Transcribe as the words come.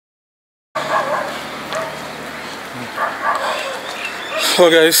Hello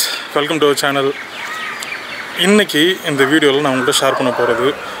guys, welcome to our channel. இன்னைக்கு இந்த வீடியோவில் நான் உங்கள்கிட்ட ஷேர் பண்ண போகிறது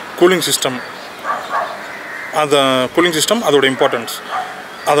கூலிங் சிஸ்டம். கூலிங் சிஸ்டம் அதோட இம்பார்ட்டன்ஸ்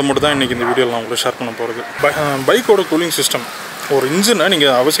அதை மட்டும் தான் இன்றைக்கி இந்த வீடியோவில் நான் உங்கள்கிட்ட ஷேர் பண்ண போகிறது. பைக்கோட கூலிங் சிஸ்டம், ஒரு இன்ஜினை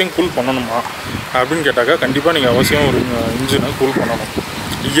நீங்கள் அவசியம் கூல் பண்ணணுமா அப்படின்னு கேட்டாக்கா கண்டிப்பாக நீங்கள் அவசியம் ஒரு இன்ஜினை கூல் பண்ணணும்.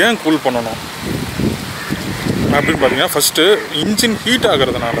 ஏன் கூல் பண்ணணும் அப்படின்னு பார்த்தீங்கன்னா, ஃபஸ்ட்டு இன்ஜின் ஹீட்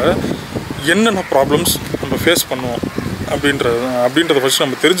ஆகிறதுனால என்னென்ன ப்ராப்ளம்ஸ் நம்ம ஃபேஸ் பண்ணுவோம் அப்படின்றத ஃபஸ்ட்டு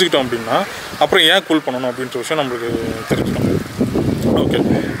நம்ம தெரிஞ்சுக்கிட்டோம் அப்படின்னா அப்புறம் ஏன் கூல் பண்ணணும் அப்படின்ற விஷயம் நம்மளுக்கு தெரிஞ்சுக்கணும். ஓகே,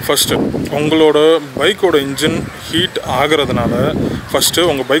 ஃபஸ்ட்டு உங்களோட பைக்கோட இன்ஜின் ஹீட் ஆகிறதுனால ஃபஸ்ட்டு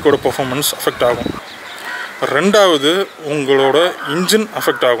உங்கள் பைக்கோட பெர்ஃபார்மன்ஸ் அஃபெக்ட் ஆகும். ரெண்டாவது உங்களோட இன்ஜின்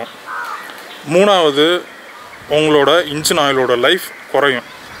அஃபெக்ட் ஆகும். மூணாவது உங்களோட இன்ஜின் ஆயிலோட லைஃப் குறையும்.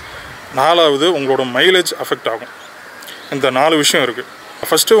 நாலாவது உங்களோட மைலேஜ் அஃபெக்ட் ஆகும். இந்த 4 விஷயம் இருக்குது.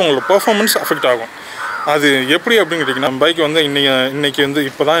 ஃபஸ்ட்டு உங்களோட பெர்ஃபார்மன்ஸ் அஃபெக்ட் ஆகும். அது எப்படி அப்படின்னு கேட்டிங்கன்னா, பைக் வந்து இன்றைக்கி வந்து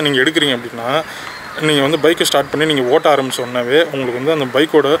இப்போ தான் நீங்கள் எடுக்கிறீங்க அப்படின்னா, நீங்கள் வந்து பைக்கை ஸ்டார்ட் பண்ணி நீங்கள் ஓட்ட ஆரம்பிச்சோடனே உங்களுக்கு வந்து அந்த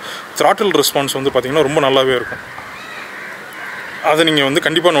பைக்கோட த்ராட்டில் ரெஸ்பான்ஸ் வந்து பார்த்திங்கன்னா ரொம்ப நல்லாவே இருக்கும். அதை நீங்கள் வந்து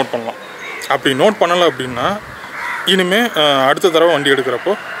கண்டிப்பாக நோட் பண்ணலாம். அப்படி நோட் பண்ணலை அப்படின்னா இனிமேல் அடுத்த தடவை வண்டி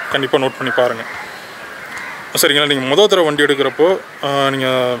எடுக்கிறப்போ கண்டிப்பாக நோட் பண்ணி பாருங்கள். சரிங்களா? நீங்கள் முதல் தடவை வண்டி எடுக்கிறப்போ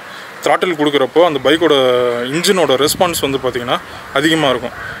நீங்கள் த்ராட்டில் கொடுக்குறப்போ அந்த பைக்கோட இன்ஜினோட ரெஸ்பான்ஸ் வந்து பார்த்திங்கன்னா அதிகமாக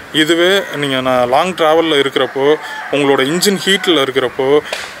இருக்கும். இதுவே நீங்கள் லாங் ட்ராவலில் இருக்கிறப்போ உங்களோட இன்ஜின் ஹீட்டில் இருக்கிறப்போ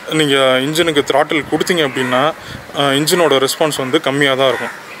நீங்கள் இன்ஜினுக்கு த்ராட்டில் கொடுத்தீங்க அப்படின்னா இன்ஜினோட ரெஸ்பான்ஸ் வந்து கம்மியாக தான்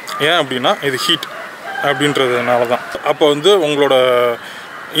இருக்கும். ஏன் அப்படின்னா இது ஹீட் அப்படின்றதுனால தான். அப்போ வந்து உங்களோட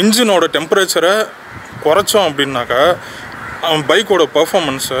இன்ஜினோட டெம்பரேச்சரை குறைச்சோம் அப்படின்னாக்கா பைக்கோட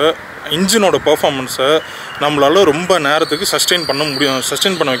இன்ஜினோட பர்ஃபார்மன்ஸை நம்மளால் ரொம்ப நேரத்துக்கு சஸ்டெயின்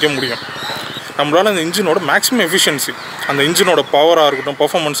பண்ண வைக்க முடியும். நம்மளால் அந்த இன்ஜினோட மேக்ஸிமம் எஃபிஷியன்சி, அந்த இன்ஜினோட பவராக இருக்கட்டும்,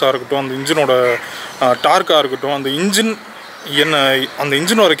 பர்ஃபார்மன்ஸாக இருக்கட்டும், அந்த இன்ஜினோட டார்க்காக இருக்கட்டும், அந்த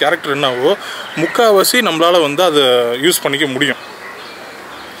இன்ஜினோட கேரக்டர் என்னவோ முக்கால்வாசி நம்மளால் வந்து அதை யூஸ் பண்ணிக்க முடியும்.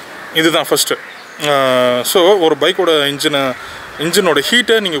 இதுதான் ஃபஸ்ட்டு. ஸோ ஒரு பைக்கோட இன்ஜினோட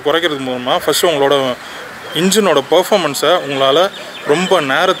ஹீட்டை நீங்கள் குறைக்கிறது மூலமாக ஃபஸ்ட்டு உங்களோட இன்ஜினோட பர்ஃபார்மன்ஸை உங்களால் ரொம்ப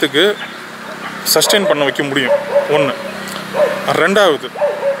நேரத்துக்கு சஸ்டெயின் பண்ண வைக்க முடியும். ஒன்று. ரெண்டாவது,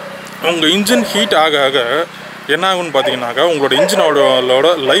 உங்கள் இன்ஜின் ஹீட் ஆக ஆக என்ன ஆகுன்னு பார்த்தீங்கன்னாக்கா உங்களோட இன்ஜினோட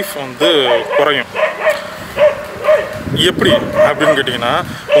லைஃப் வந்து குறையும். எப்படி அப்படின்னு கேட்டிங்கன்னா,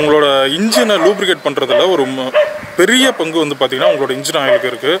 உங்களோட இன்ஜினை லூப்ரிகேட் பண்ணுறதுல ஒரு பெரிய பங்கு வந்து பார்த்திங்கன்னா உங்களோட இன்ஜின்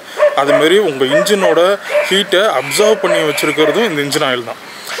ஆயிலுக்கு இருக்குது. அதுமாரி உங்கள் இன்ஜினோட ஹீட்டை அப்சர்வ் பண்ணி வச்சுருக்கிறதும் இந்த இன்ஜின் ஆயில் தான்.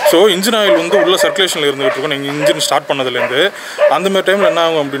 ஸோ இன்ஜின் ஆயில் வந்து உள்ள சர்க்குலேஷனில் இருந்துகிட்டு இருக்கும். நீங்கள் இன்ஜின் ஸ்டார்ட் பண்ணதுலேருந்து அந்தமாதிரி டைமில் என்ன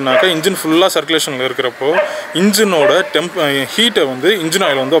ஆகும் அப்படின்னாக்கா, இன்ஜின் ஃபுல்லாக சர்க்குலேஷனில் இருக்கிறப்போ இன்ஜினோட ஹீட்டை வந்து இன்ஜின்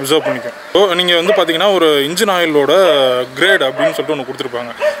ஆயில் வந்து அப்சர்வ் பண்ணிக்கும். ஸோ நீங்கள் வந்து பார்த்திங்கன்னா ஒரு இன்ஜின் ஆயிலோட கிரேட் அப்படின்னு சொல்லிட்டு ஒன்று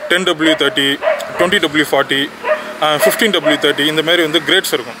கொடுத்துருப்பாங்க. 10W30, 20W40, 15W30 இந்த மாதிரி வந்து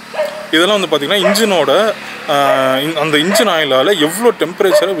கிரேட்ஸ் இருக்கும். இதெல்லாம் வந்து பார்த்திங்கன்னா இன்ஜினோட அந்த இன்ஜின் ஆயிலால் எவ்வளோ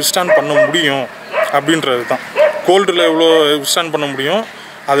டெம்பரேச்சரை விஸ்டாண்ட் பண்ண முடியும் அப்படின்றது தான். கோல்டில் எவ்வளோ விஸ்டாண்ட் பண்ண முடியும்,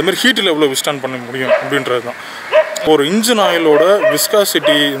 அதுமாரி ஹீட்டில் எவ்வளோ விஸ்டாண்ட் பண்ண முடியும் அப்படின்றது தான். ஒரு இன்ஜின் ஆயிலோட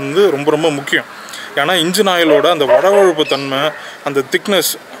விஸ்காசிட்டி வந்து ரொம்ப ரொம்ப முக்கியம். ஏன்னா இன்ஜின் ஆயிலோட அந்த வழவழப்பு தன்மை, அந்த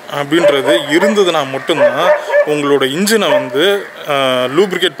திக்னஸ் அப்படின்றது இருந்ததுன்னா மட்டும்தான் உங்களோட இன்ஜினை வந்து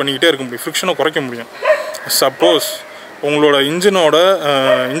லூப்ரிகேட் பண்ணிக்கிட்டே இருக்க முடியும், ஃப்ரிக்ஷனை குறைக்க முடியும். சப்போஸ் உங்களோட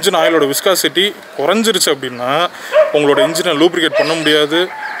இன்ஜின் ஆயிலோட விஸ்காசிட்டி குறைஞ்சிருச்சு அப்படின்னா உங்களோட இன்ஜினை லூப்ரிகேட் பண்ண முடியாது.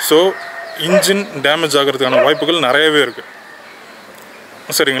 ஸோ இன்ஜின் டேமேஜ் ஆகிறதுக்கான வாய்ப்புகள் நிறையவே இருக்குது.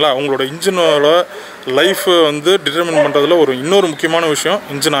 சரிங்களா? உங்களோட இன்ஜினோட லைஃப்பை வந்து டிட்டர்மின் பண்ணுறதுல இன்னொரு முக்கியமான விஷயம்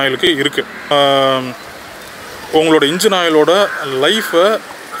இன்ஜின் ஆயிலுக்கு இருக்குது. உங்களோட இன்ஜின் ஆயிலோட லைஃப்பை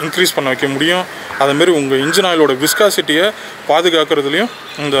இன்க்ரீஸ் பண்ண வைக்க முடியும். அதேமாரி உங்கள் இன்ஜின் ஆயிலோட விஸ்காசிட்டியை பாதுகாக்கிறதுலையும்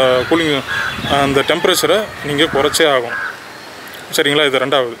அந்த டெம்பரேச்சரை நீங்கள் குறைச்சே ஆகும். சரிங்களா? இது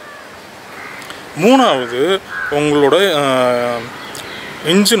ரெண்டாவது. மூணாவது, உங்களோட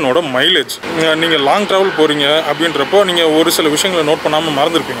இன்ஜினோட மைலேஜ். நீங்கள் லாங் ட்ராவல் போகிறீங்க அப்படின்றப்போ நீங்கள் ஒரு சில விஷயங்களை நோட் பண்ணாமல்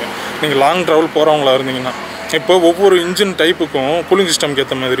மறந்துருப்பீங்க. நீங்கள் லாங் ட்ராவல் போகிறவங்களா இருந்தீங்கன்னா, இப்போ ஒவ்வொரு இன்ஜின் டைப்புக்கும் கூலிங் சிஸ்டம்க்கு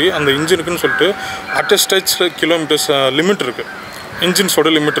ஏற்ற மாதிரி அந்த இன்ஜினுக்குன்னு சொல்லிட்டு அட்டஸ்டச் கிலோமீட்டர்ஸ் லிமிட் இருக்குது. இன்ஜின்ஸோட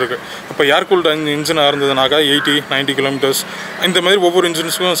லிமிட் இருக்குது. இப்போ ஏர் கூல்டு இன்ஜினாக இருந்ததுனாக்கா 80-90 கிலோமீட்டர்ஸ், இந்த மாதிரி ஒவ்வொரு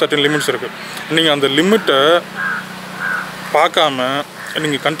இன்ஜின்ஸுக்கும் சர்டன் லிமிட்ஸ் இருக்குது. நீங்கள் அந்த லிமிட்டை பார்க்காம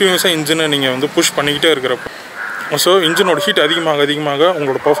நீங்கள் கண்டினியூஸாக இன்ஜினை நீங்கள் வந்து புஷ் பண்ணிக்கிட்டே இருக்கிறப்போ ஸோ இன்ஜினோட ஹீட் அதிகமாக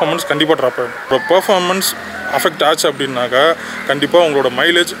உங்களோட பர்ஃபார்மன்ஸ் கண்டிப்பாக ட்ராப் ஆகும். உங்களோட பர்ஃபார்மன்ஸ் அஃபெக்ட் ஆச்சு அப்படின்னாக்கா கண்டிப்பாக உங்களோட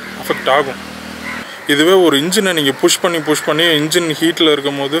மைலேஜ் அஃபெக்ட் ஆகும். இதுவே ஒரு இன்ஜினை நீங்கள் புஷ் பண்ணி இன்ஜின் ஹீட்டில்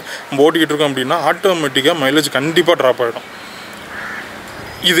இருக்கும் போது நம்ம ஓட்டிக்கிட்டு இருக்கோம் அப்படின்னா ஆட்டோமேட்டிக்காக மைலேஜ் கண்டிப்பாக ட்ராப் ஆகிடும்.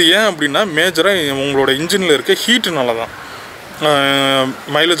 இது ஏன் அப்படின்னா மேஜராக உங்களோட இன்ஜினில் இருக்க ஹீட்டுனால தான்.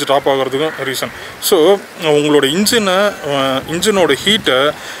 மைலேஜ் ட்ராப் ஆகிறதுக்கும் ரீசன். ஸோ உங்களோட இன்ஜினோட ஹீட்டை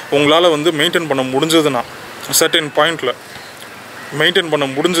உங்களால் வந்து மெயின்டைன் பண்ண முடிஞ்சதுன்னா, சர்டன் பாயிண்டில் மெயின்டைன் பண்ண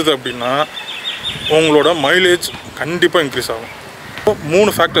முடிஞ்சது அப்படின்னா உங்களோட மைலேஜ் கண்டிப்பாக இன்க்ரீஸ் ஆகும்.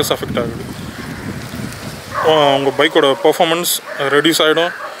 3 ஃபேக்டர்ஸ் அஃபெக்ட் ஆகுது. உங்கள் பைக்கோட பர்ஃபார்மன்ஸ் ரெடியூஸ்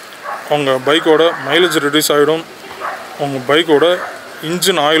ஆகிடும், உங்கள் பைக்கோட மைலேஜ் ரெடியூஸ் ஆகிடும், உங்கள் பைக்கோட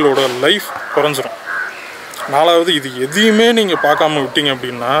இன்ஜின் ஆயிலோட லைஃப் குறைஞ்சிரும். 4வது, இது எதையுமே நீங்கள் பார்க்காம விட்டீங்க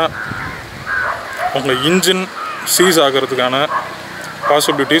அப்படின்னா உங்கள் இன்ஜின் சீஸ் ஆகிறதுக்கான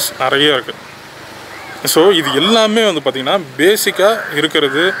பாசிபிலிட்டிஸ் நிறைய இருக்குது. ஸோ இது எல்லாமே வந்து பார்த்திங்கன்னா பேசிக்காக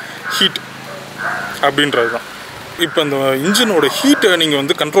இருக்கிறது ஹீட் அப்படின்றது தான். இப்போ இந்த இன்ஜினோட ஹீட்டை நீங்கள்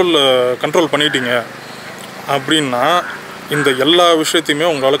வந்து கண்ட்ரோல் பண்ணிட்டீங்க அப்படின்னா இந்த எல்லா விஷயத்தையுமே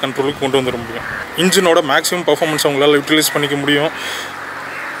உங்களால் கண்ட்ரோலுக்கு கொண்டு வந்துட முடியும். இன்ஜினோட மேக்ஸிமம் பர்ஃபார்மன்ஸை உங்களால் யூட்டிலைஸ் பண்ணிக்க முடியும்.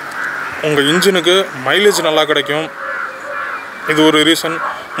 உங்கள் இன்ஜினுக்கு மைலேஜ் நல்லா கிடைக்கும். இது ஒரு ரீசன்.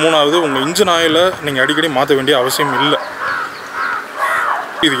 3வது, உங்கள் இன்ஜின் ஆயிலை நீங்கள் அடிக்கடி மாற்ற வேண்டிய அவசியம் இல்லை.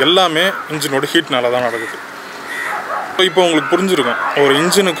 இது எல்லாமே இன்ஜினோட ஹீட்னால தான் நடக்குது. இப்போ உங்களுக்கு புரிஞ்சிருக்கும் ஒரு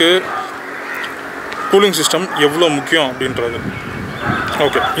இன்ஜினுக்கு கூலிங் சிஸ்டம் எவ்வளோ முக்கியம் அப்படின்றது.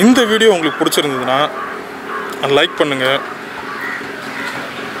 ஓகே, இந்த வீடியோ உங்களுக்கு பிடிச்சிருந்ததுன்னா லைக் பண்ணுங்கள்,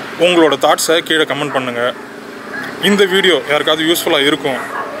 உங்களோட தாட்ஸை கீழே கமெண்ட் பண்ணுங்கள். இந்த வீடியோ யாருக்காவது யூஸ்ஃபுல்லாக இருக்கும்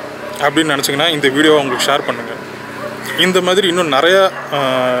அப்படின்னு நினச்சிங்கன்னா இந்த வீடியோவை உங்களுக்கு ஷேர் பண்ணுங்கள். இந்த மாதிரி இன்னும் நிறையா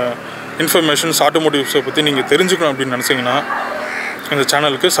இன்ஃபர்மேஷன்ஸ் ஆட்டோமோட்டிவ்ஸை பற்றி நீங்கள் தெரிஞ்சுக்கணும் அப்படின்னு நினச்சிங்கன்னா இந்த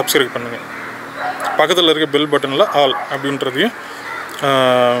சேனலுக்கு சப்ஸ்கிரைப் பண்ணுங்கள். பக்கத்தில் இருக்க பெல் பட்டனில் ஆல் அப்படின்றதையும்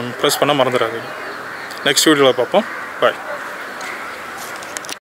ப்ரெஸ் பண்ண மறந்துடாதீங்க. நெக்ஸ்ட் வீடியோவில் பார்ப்போம். பாய்.